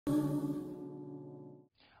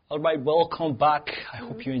All right, welcome back. I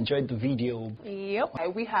hope you enjoyed the video.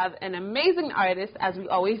 Yep. We have an amazing artist, as we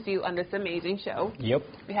always do on this amazing show. Yep.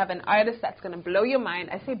 We have an artist that's going to blow your mind.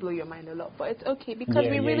 I say blow your mind a lot, but it's okay because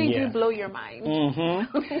we really do blow your mind.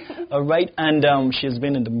 All right, and she's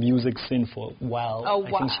been in the music scene for a while. Oh,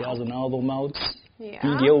 I wow. think she has an album out. Yeah.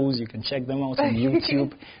 Videos, you can check them out on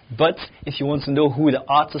YouTube. But if you want to know who the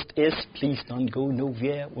artist is, please don't go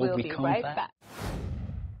nowhere. We'll be right back.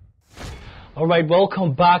 All right,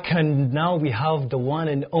 welcome back, and now we have the one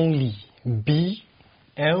and only BMI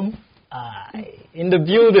in the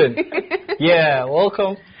building. Yeah,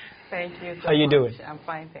 welcome. Thank you so How you much. doing? I'm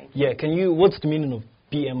fine, thank you. Yeah, can you, what's the meaning of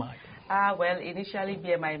BMI? Well, initially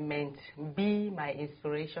BMI meant Be My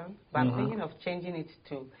Inspiration, but I'm thinking of changing it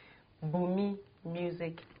to Bumi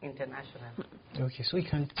Music International. Okay, so it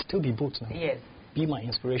can still be both now. Yes. Be my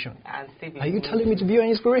inspiration. And still be Are you telling me to be your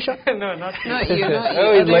inspiration? No, not you. Not you, not you.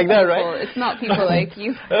 Oh, it's like that, right? It's not people like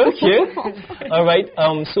you. Okay. All right.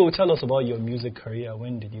 So tell us about your music career.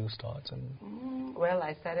 When did you start? And Well,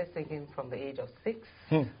 I started singing from the age of 6.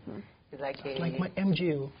 It's like my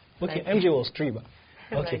MJ. Okay, MJ was 3, but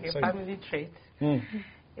okay. Like a sorry. family trait.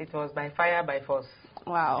 It was by fire, by force.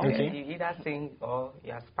 Wow. Okay. You either sing or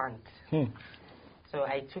you are spanked. So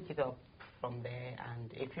I took it up from there,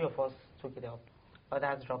 and a few of us took it up.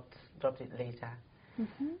 Others dropped it later.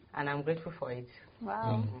 And I'm grateful for it.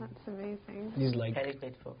 Wow, that's amazing. It's like, Very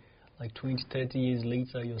grateful. like 20, 30 years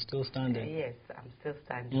later, you're still standing. Yes, I'm still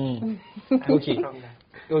standing. Okay. Stronger.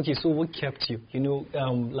 Okay, so what kept you? You know,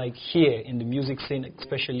 like here in the music scene,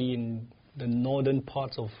 especially in the northern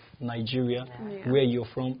parts of Nigeria, where you're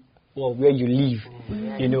from, well, where you live,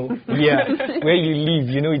 you know, where you live,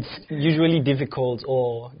 you know, it's usually difficult,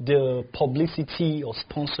 or the publicity or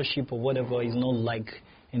sponsorship or whatever is not like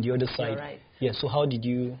in the other side. Right. Yeah, so how did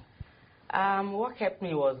you? What kept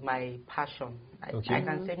me was my passion. Okay. I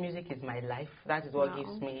can say music is my life. That is what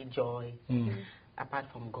gives me joy, apart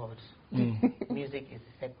from God. Music is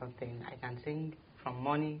the second thing. I can sing from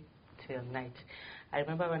morning till night. I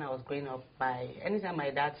remember when I was growing up, anytime my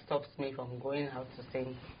dad stops me from going out to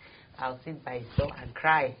sing, I'll sit by his door and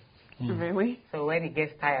cry. Really? So when he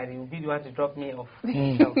gets tired, he will be the one to drop me off.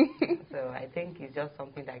 So I think it's just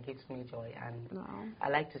something that gives me joy, and I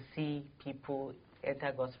like to see people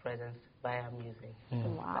enter God's presence via music.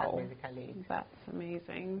 Wow. That's basically it. That's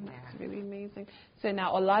amazing. That's really amazing. So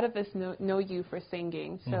now a lot of us know you for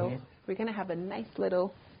singing, so we're going to have a nice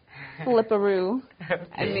little flipperoo. Okay.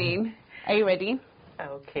 I mean, are you ready?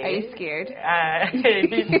 Okay. Are you scared?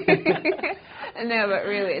 No, but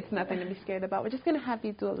really, it's nothing to be scared about. We're just going to have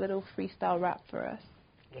you do a little freestyle rap for us.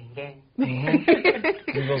 Gang, gang.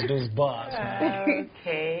 Give us those bars, man.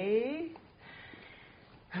 Okay.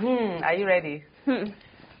 Are you ready?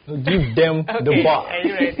 Give them the bar. Are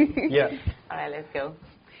you ready? Yeah. All right, let's go.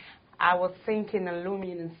 I was sinking and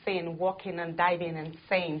looming and sin, walking and diving and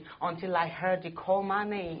saying, until I heard you call my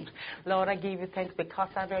name. Lord, I give you thanks because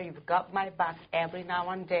I know you've got my back every now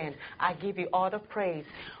and then. I give you all the praise.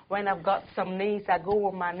 When I've got some knees, I go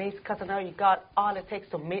on my knees because I know you got all it takes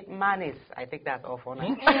to meet my needs. I think that's all for now.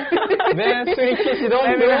 Man, so in case you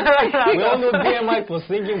don't know, we all know BMI for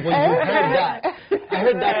singing, but you heard that. I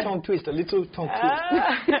heard that tongue twist, a little tongue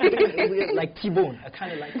twist. Like T-Bone. I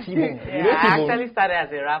kind of like T-Bone. Yeah, You know I T-Bone? actually started as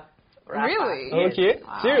a rapper. Really? Yes. Okay.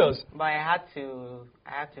 Wow. Serious? But I had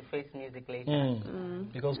to face music later.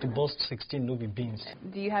 Because the boss 16 no be beans.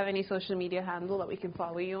 Do you have any social media handle that we can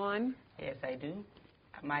follow you on? Yes, I do.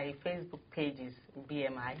 My Facebook page is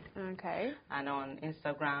BMI. Okay. And on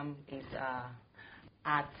Instagram is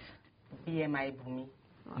at BMI Bumi.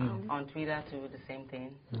 On Twitter too, the same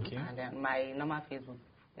thing. Okay. And then my normal Facebook,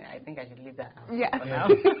 I think I should leave that out Yeah. for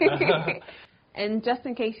now. And just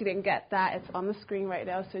in case you didn't get that, it's on the screen right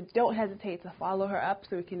now, so don't hesitate to follow her up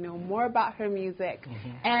so we can know more about her music.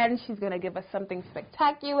 And she's going to give us something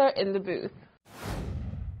spectacular in the booth.